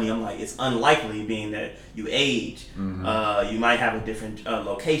amount of money. I'm like it's unlikely being that you age. Mm-hmm. You might have a different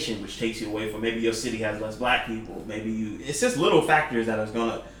location which takes you away from maybe your city has less black people. Maybe it's just little factors that is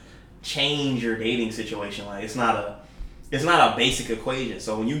gonna change your dating situation. Like it's not a basic equation.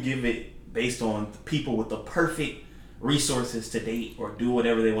 So when you give it based on people with the perfect resources to date or do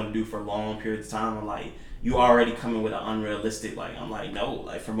whatever they want to do for long periods of time, I'm like, you already coming with an unrealistic, like, I'm like, no,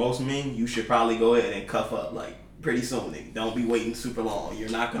 like for most men, you should probably go ahead and cuff up like pretty soon. Nigga. Don't be waiting super long. You're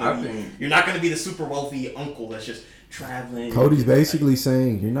not gonna be the super wealthy uncle that's just traveling. Cody's basically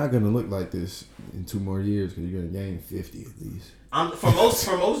saying you're not gonna look like this in 2 more years because you're gonna gain 50 at least.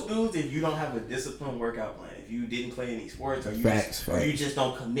 For most dudes, if you don't have a disciplined workout plan, if you didn't play any sports, or you just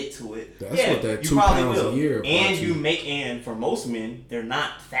don't commit to it, That's yeah, what that you 2 probably pounds will. a year And for most men, they're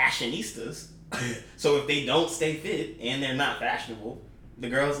not fashionistas. So if they don't stay fit and they're not fashionable, the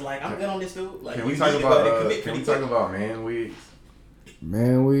girls are like, I'm good on this dude. Like, Can we you talk need to go ahead and about commit can we pretty talk quick. about man wigs?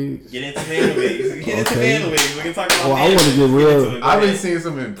 Man, we. Get into man wigs. Get into Okay. man wigs. We can talk about. Well, I man wanna wigs. get real- into it. Go I've been ahead. seeing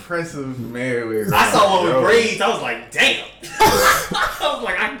some impressive man wigs. I saw one with Yo. braids. I was like, damn. I was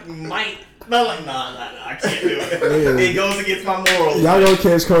like, I might. No, like, nah, I can't do it. Yeah. It goes against my morals. Y'all gonna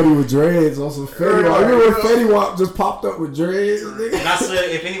catch Cody with dreads on some Fetty Wap. Remember when Fetty Wap just popped up with dreads? And Nigga? I swear,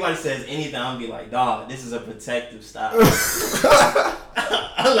 if anybody says anything, I'm gonna be like, dog, this is a protective style.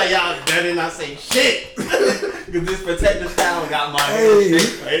 I'm like, y'all better not say shit. Because this protective style got my hair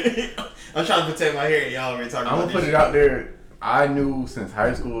straight, right? I'm trying to protect my hair. Y'all already talking I'm about gonna put this it out there. I knew since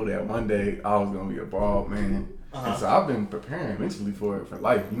high school that one day I was gonna be a bald man. And so I've been preparing mentally for it for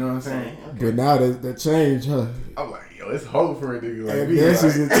life. You know what I'm saying? shit. But now that changed, huh? I'm like, yo, it's hope for a nigga like me.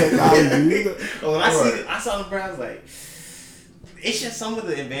 Advances in technology. When I saw the Browns, I was like, it's just some of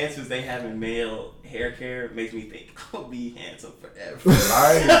the advancements they have in male hair care makes me think I'll be handsome forever.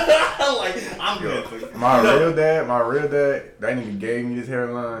 Right? Like, I'm good for you. My real dad, that nigga gave me this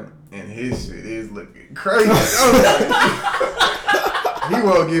hairline, and his shit is looking crazy. He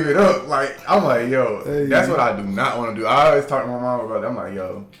won't give it up. Like, I'm like, yo, that's what I do not want to do. I always talk to my mom about that. I'm like,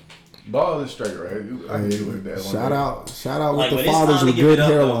 yo, ball is straight, right? I can deal with that. Shout out Like, with the fathers with good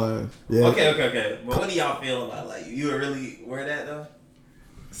hairline. Yeah. Okay. But what do y'all feel about, like, you would really wear that though?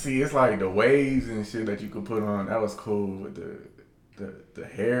 See, it's like the waves and shit that you could put on. That was cool with the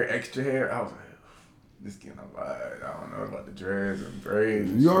hair, extra hair. I was like, this getting a lot. I don't know about the dreads and braids.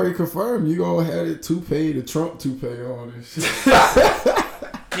 And you already confirmed you gonna have it toupee, the Trump toupee on and shit.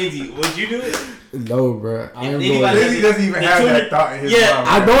 Kenzie, would you do it? No, bro. I am He doesn't even have that thought in his mind.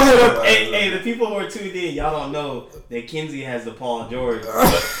 I don't have a... Hey, the people who are tuned in, y'all don't know that Kenzie has the Paul George.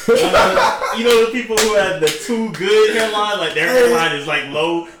 You know the people who have the too good hairline, like their hairline is like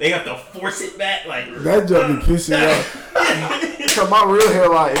low, they have to force it back, like that joke be pissing me off. Cause my real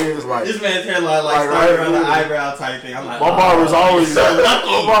hairline is like this man's hairline like right around the eyebrow type thing. I'm like, my barber's always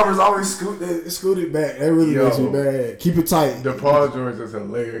lucky. scooted back. That really makes me bad. Keep it tight. The Paul George is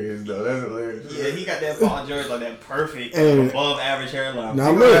hilarious though. That's hilarious. Yeah, he got that Paul George like that perfect above average hairline.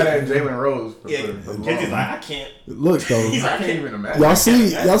 Now look at Jalen Rose. Kenzie's like, I can't. Look though, he's like, I can't even imagine. y'all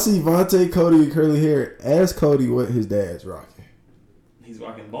see Vontae, Cody, and curly hair. Ask Cody what his dad's rocking. He's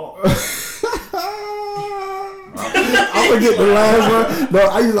rocking ball. I'm gonna get the last one. No,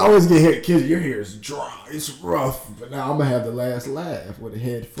 I used to always get hair. Kids, your hair is dry. It's rough. But now I'm gonna have the last laugh with a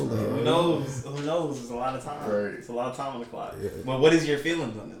head full of hair. Who knows? It's a lot of time. Right. It's a lot of time on the clock. Yeah. But what is your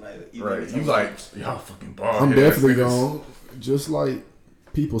feelings on it? Like, You like, y'all fucking bald. I'm definitely going. Just like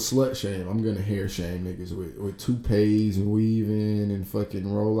people slut shame, I'm gonna hair shame niggas with toupees and weaving and fucking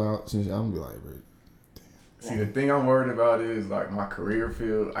rollouts and shit. I'm gonna be like, bro. See, the thing I'm worried about is like my career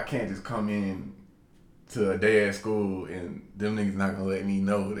field. I can't just come in to a day at school and them niggas not gonna let me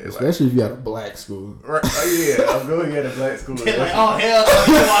know that. Especially if you got a black school. Right? Yeah, I'm going at a black school. They're like, oh hell no!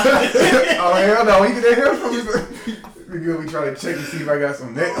 Oh hell no! You get that hair from me? We gonna be trying to check to see if I got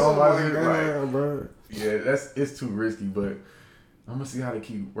some neck on my head. Bro. Yeah, it's too risky, but I'm gonna see how to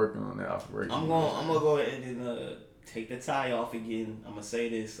keep working on that operation. I'm gonna go ahead and take the tie off again. I'm gonna say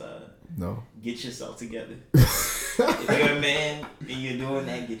this. No. Get yourself together. If you're a man and you're doing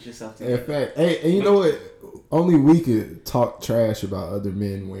that, get yourself together. In fact, hey, and you know what? Only we could talk trash about other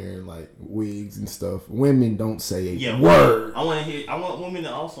men wearing like wigs and stuff. Women don't say a word. I want women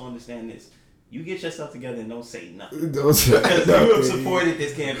to also understand this. You get yourself together and don't say nothing. Don't say because nothing. you have supported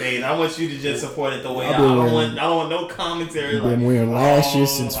this campaign. I want you to just support it the way I don't want no commentary. You've been wearing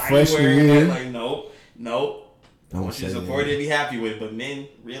lashes since freshman year. Like nope. I want you to support it and be happy with it. But men,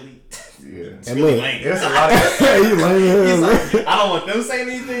 really? Yeah. It's really lame. It's a lot of you lame. Like, I don't want them saying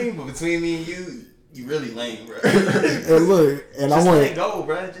anything, but between me and you really lame, bro. And look, and just I want let it go,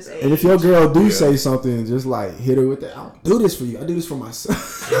 bro. Just and if your girl do say something, just like hit her with that. I don't do this for you. I do this for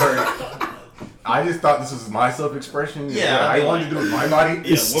myself. I just thought this was my self-expression. Yeah, I wanted to do with my body.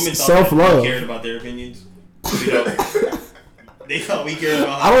 Yeah, It's women thought self-love. we cared about their opinions. They thought we cared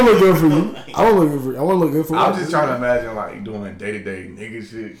about. I don't look good for you. I don't look good for you. I want to look good for you. I'm just trying to imagine like doing day-to-day nigga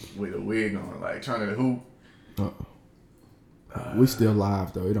shit with a wig on, like trying to hoop. We still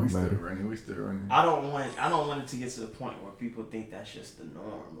live though. It don't matter. We still running. I don't want it to get to the point where people think that's just the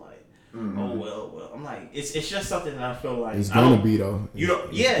norm. Like, oh well. I'm like, it's just something that I feel like It's gonna be though. You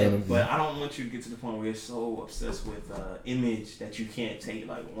don't, but I don't want you to get to the point where you're so obsessed with image that you can't take.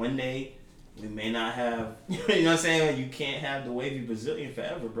 Like one day, we may not have. You know what I'm saying? You can't have the wavy Brazilian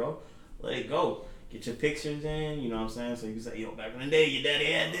forever, bro. Let it go. Get your pictures in, you know what I'm saying? So you can say, yo, back in the day, your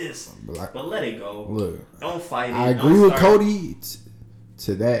daddy had this. But let it go. Look, don't fight it. I agree with Cody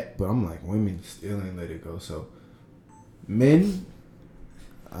to that, but I'm like, women still ain't let it go. So, men,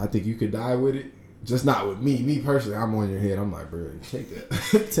 I think you could die with it. Just not with me. Me personally, I'm on your head. I'm like, bro, take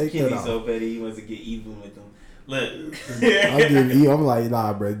that. Take that off. So petty, he wants to get even with them. Look. I'm like,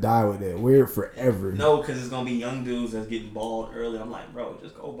 nah, bro, die with that. Wear it forever. No, because it's going to be young dudes that's getting bald early. I'm like, bro,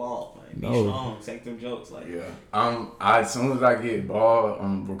 just go bald. Like, be strong. Take them jokes. Like, yeah. As soon as I get bald,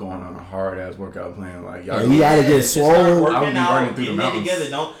 we're going on a hard ass workout plan. Like, y'all, you gotta get swole. Working I would be out, running through the mountains. Together.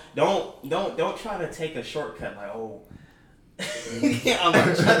 Don't try to take a shortcut. Like, oh,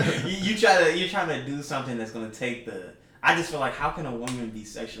 you're trying to do something that's gonna take the. I just feel like, how can a woman be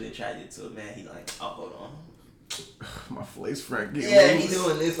sexually attracted to a man? He like, oh, hold on. My face front. He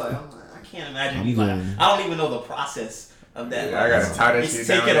doing this. Like, I can't imagine. I don't even know the process of that. Yeah, I gotta tie that it's shit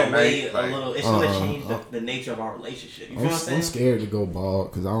down taken at away night, a like- little. It's gonna change the nature of our relationship. You feel what I'm saying? I'm scared to go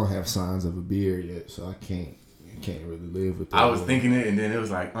bald because I don't have signs of a beard yet, so I can't really live with that. I was thinking it, and then it was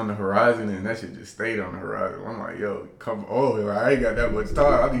like on the horizon, and that shit just stayed on the horizon. I'm like, yo, come on, like, I ain't got that much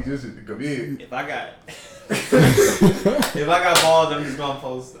time. I need this shit to come in. If I got balls, I'm just gonna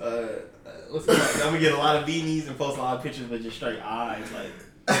post. What's it called? I'm gonna get a lot of beanies and post a lot of pictures with just straight eyes. Like,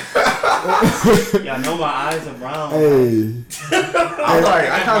 yeah, I know my eyes are brown. Hey,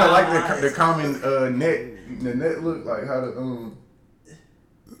 I kind of like the common net. The net look like how the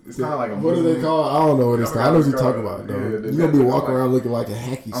It's kind of like a. what do they call? I don't know what it's called. I know what you're talking about though. Yeah, You're gonna be walking like, around looking like a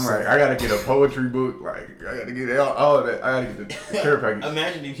hacky. I'm like, I gotta get a poetry book. Like, I gotta get all of that. I gotta get the care package.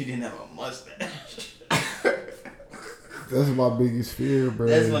 Imagine if you didn't have a mustache. That's my biggest fear, bro.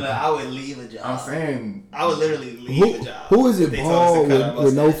 That's when I would leave a job. I'm saying I would literally leave a job. Who is if it they told us to bald cut our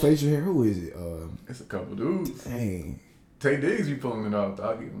with no mustache. facial hair? Who is it? it's a couple dudes. Dang, Tay Diggs be pulling it off.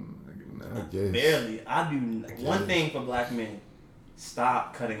 I'll give him I that. guess. Barely. I do one thing for black men.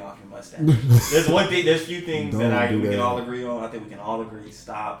 Stop cutting off your mustache. There's one thing. There's few things Don't that do we can that. all agree on. I think we can all agree.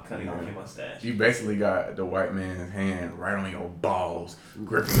 Stop cutting off your mustache. You basically got the white man's hand right on your balls,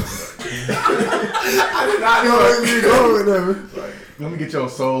 gripping them. I did not know where you going with that. Like, let me get your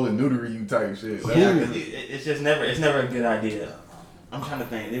soul and neuter you type shit. Like, Yeah, 'cause it's just never. It's never a good idea. I'm trying to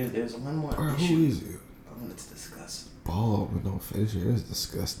think. There's one more Bro, issue who is it? I wanted to discuss. Bald with no facial hair. That's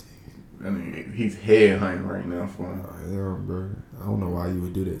disgusting. I mean, he's head hunting right now for him. Yeah, bro. I don't know why you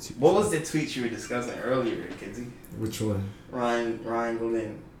would do that to What was the tweet you were discussing earlier, Kinsey? Which one? Ryan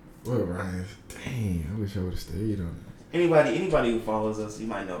Glenn. What, Ryan? Dang, I wish I would have stayed on Anybody who follows us, you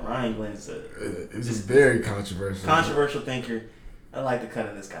might know Ryan Glenn's a it. It's just very controversial. controversial thinker. I like the cut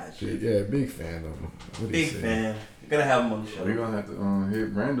of this guy's shit. Yeah, big fan of him. What he Big said. fan. Gonna have him on the show. We're gonna have to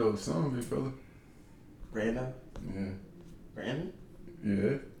hit Brando soon, big fella. Brandon? Yeah. Brandon?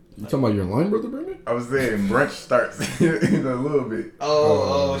 Yeah. You talking about your line brother, Brandon? I was saying brunch starts in a little bit.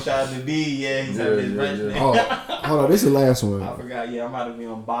 Shout out to B. Yeah, he's having his brunch. Oh, hold on. This is the last one. I forgot. Yeah, I'm about to be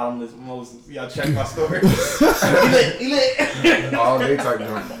on bottomless mimosas. Y'all check my story. he lit. All day type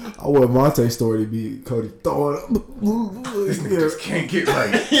joint. I want Monte's story to be Cody throwing up. This nigga just can't get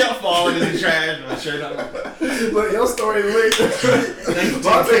right. Y'all falling in the trash. My shirt on. Look, your story lit.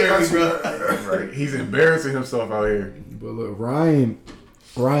 Right. He's embarrassing himself out here. But look, Ryan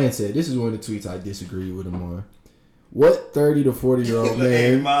said, this is one of the tweets I disagree with him on. What 30 to 40-year-old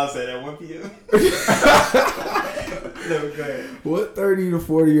man... Miles said at 1 p.m. No, go ahead. What 30 to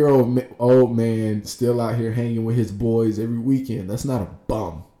 40-year-old old man still out here hanging with his boys every weekend? That's not a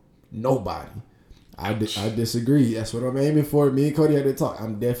bum. Nobody. I disagree. That's what I'm aiming for. Me and Cody had to talk.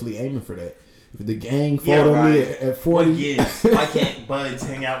 I'm definitely aiming for that. If the gang fought on me at 40... Why can't buds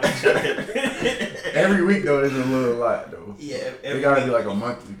hang out with each other? Every week though, there's a little lot though. Yeah, It gotta be like a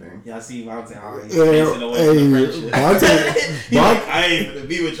monthly thing. Y'all see Vontae already Yeah, facing away from the friendship. Vontae- He like, I ain't gonna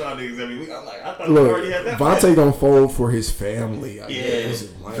be with y'all niggas every week. I'm like, I thought we Look, already had that. Vontae gonna fold for his family. I Yeah, guess.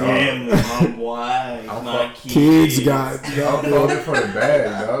 family, my wife, my Kids got I'm voting for the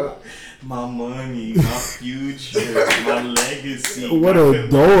bag, dog. my money, my future, my legacy. What my a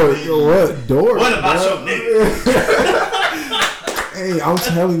dork. What dork. What about bro? your niggas? Hey, I'm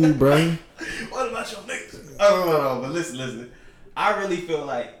telling you, bro. What about your niggas? Oh, no, but listen. I really feel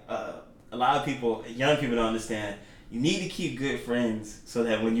like a lot of people, young people don't understand. You need to keep good friends so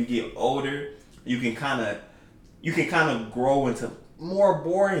that when you get older, you can kind of grow into more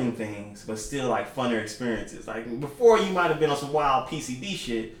boring things, but still like funner experiences. Like before, you might have been on some wild PCB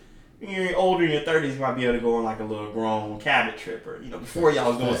shit. When you're older in your 30s, you might be able to go on like a little grown cabin trip, or before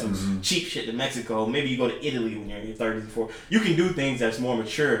y'all was doing some cheap shit to Mexico. Maybe you go to Italy when you're in your 30s. Before you can do things that's more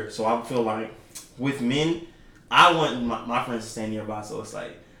mature. So I feel like with men, I want my friends to stay nearby. So it's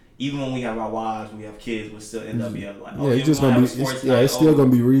like even when we have our wives, we have kids, we'll still end up being like, It's just gonna be. It's still gonna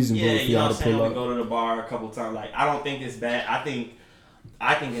be reasonable yeah, if you know y'all what I'm to saying? pull We up. go to the bar a couple times. Like I don't think it's bad. I think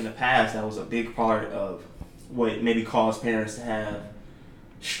in the past that was a big part of what maybe caused parents to have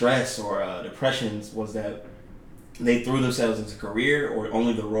stress or depressions, was that they threw themselves into career or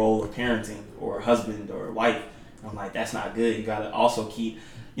only the role of parenting or husband or wife. I'm like, that's not good. You gotta also keep,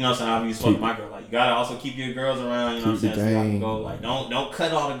 you know what I'm saying? I've used to my girl, like you gotta also keep your girls around. You know what I'm saying? So you gotta go, like don't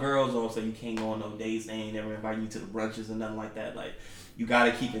cut all the girls off so you can't go on no dates. They ain't never invite you to the brunches and nothing like that. Like you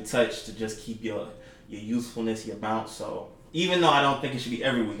gotta keep in touch to just keep your youthfulness, your bounce. So even though I don't think it should be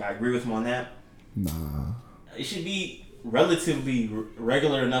every week, I agree with him on that. Nah. It should be relatively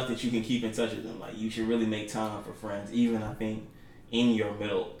regular enough that you can keep in touch with them. Like you should really make time for friends, even I think in your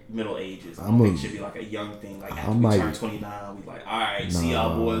middle ages. I don't think it should be like a young thing. Like after we turn 29, we like, all right, see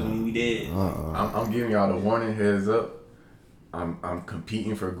y'all boys when we did. I'm giving y'all the warning, heads up. I'm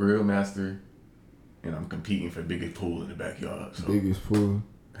competing for Grill Master, and I'm competing for biggest pool in the backyard. So, Biggest pool.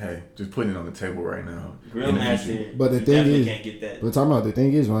 hey, just putting it on the table right now. Grill Master. But the you thing definitely is, can't get that. But talking about the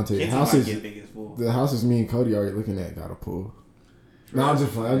thing is, Vontae, Kids houses, might get biggest pool. the houses me and Cody already looking at got a pool. No, I'm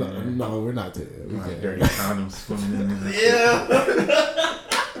just playing. No, we're not there. We can't. Dirty condoms swimming in there. Yeah.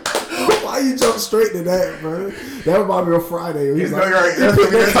 Why you jump straight to that, bro? That remind me of Friday. He's like, right. That's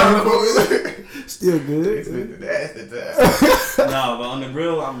what we're talking about. still good. That's the No, but on the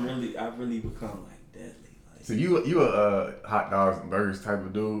grill, I've really become like deadly. Like, So you a hot dogs and burgers type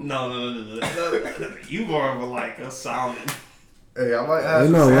of dude? no. You more of a like a salmon. Hey, I might have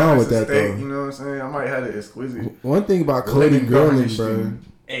Ain't some nothing wrong with steak, that, though. You know what I'm saying? I might have it exquisite. One thing about The Cody living grilling, garnish bro. thing.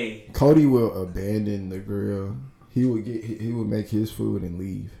 Hey, Cody will abandon the grill. He would make his food and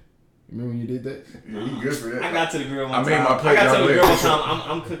leave. Remember when you did that? Yeah, you good for that. I got to the grill one I time. made my plate I got to the already. grill one time.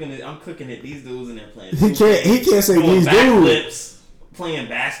 I'm cooking it. These dudes in there playing. He can't say doing these dudes. backflips, playing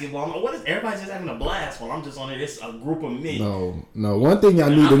basketball. I'm like, what is everybody's just having a blast while I'm just on there? It's a group of men. No. One thing y'all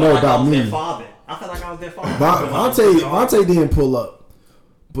need to know about me. I felt like I was their father. Vontae didn't pull up.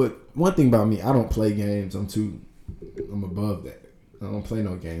 But one thing about me, I don't play games. I'm above that. I don't play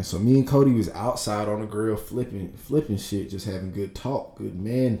no games. So me and Cody was outside on the grill flipping shit, just having good talk, good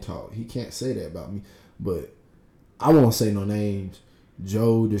man talk. He can't say that about me. But I won't say no names.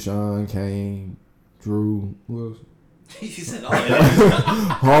 Joe, Deshaun, Kane, Drew, who else? He said all that.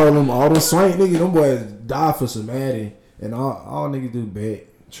 Harlem, all them swank niggas, them boys die for some Madden. And all niggas do bet,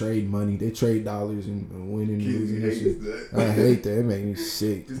 trade money. They trade dollars and win and losing and shit. I hate that. It make me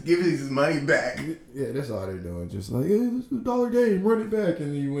sick. Just give his money back. Yeah, that's all they're doing. Just like, yeah, this is a $1 game, run it back,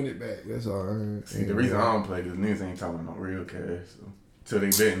 and then you win it back. That's all. See, the reason I don't play is niggas ain't talking no real cash. So till they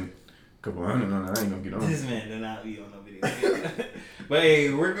betting a couple $100 on it, I ain't gonna get on. This man did not be on no video. But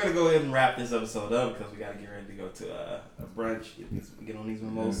hey, we're gonna go ahead and wrap this episode up because we gotta get ready to go to a brunch. Get on these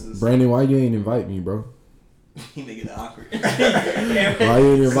mimosas. Brandon, why you ain't invite me, bro? He make it awkward. Why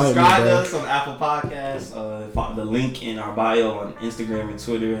you ain't invite me, Subscribe to bro? us on Apple Podcasts. The link in our bio on Instagram and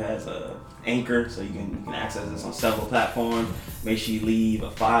Twitter has a Anchor, so you can access this on several platforms. Make sure you leave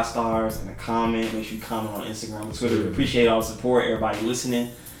 5 stars and a comment. Make sure you comment on Instagram and Twitter. We appreciate all the support, everybody listening,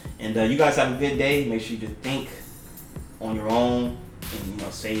 and you guys have a good day. Make sure you just think on your own and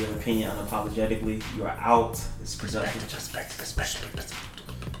say your opinion unapologetically. You are out. It's production. Respect.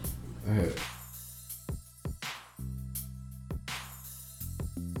 I had